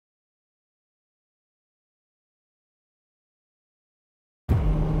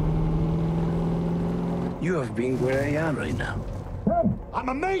You have been where I am right now. I'm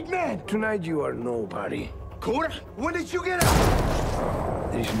a made man! Tonight you are nobody. Quarter? When did you get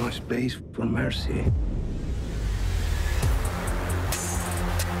out? There is no space for mercy.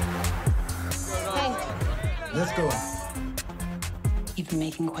 Hey. Let's go. You've been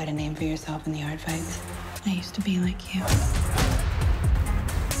making quite a name for yourself in the art fights. I used to be like you. A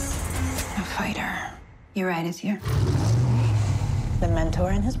fighter. You're right, is here. The mentor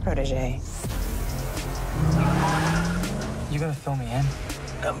and his protege. You gonna fill me in?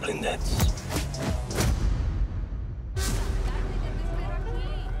 Gambling debts.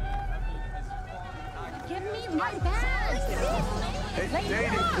 Give me my bag!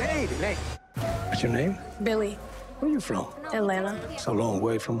 Lady. What's your name? Billy, Where are you from? Atlanta. It's a long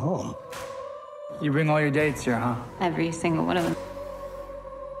way from home. You bring all your dates here, huh? Every single one of them.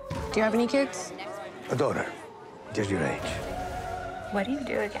 Do you have any kids? A daughter, just your age. What do you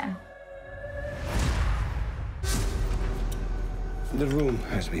do again? The room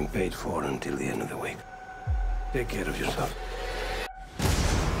has been paid for until the end of the week. Take care of yourself.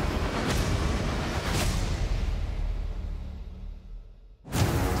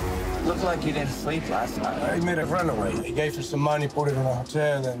 Looked like you didn't sleep last night. He made a runaway. He gave her some money, put it in a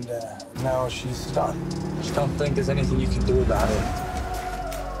hotel, and now she's done. Just don't think there's anything you can do about it.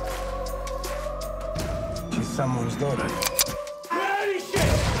 She's someone's daughter.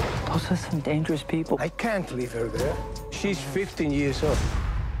 Those are some dangerous people. I can't leave her there. She's 15 years old.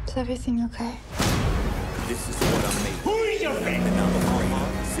 Is everything okay? This is what I made. Who is your friend?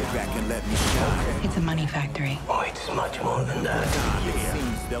 Sit back and let me shine. It's a money factory. Oh, it's much more than that.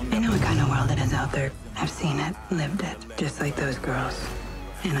 I know what kind of world it is out there. I've seen it, lived it, just like those girls.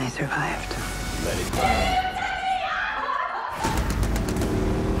 And I survived. Let it burn.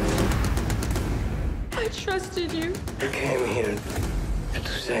 I trusted you. I came here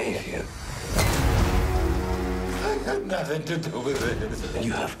to save you. I had nothing to do with it.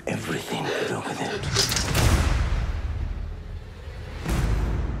 You have everything to do with it.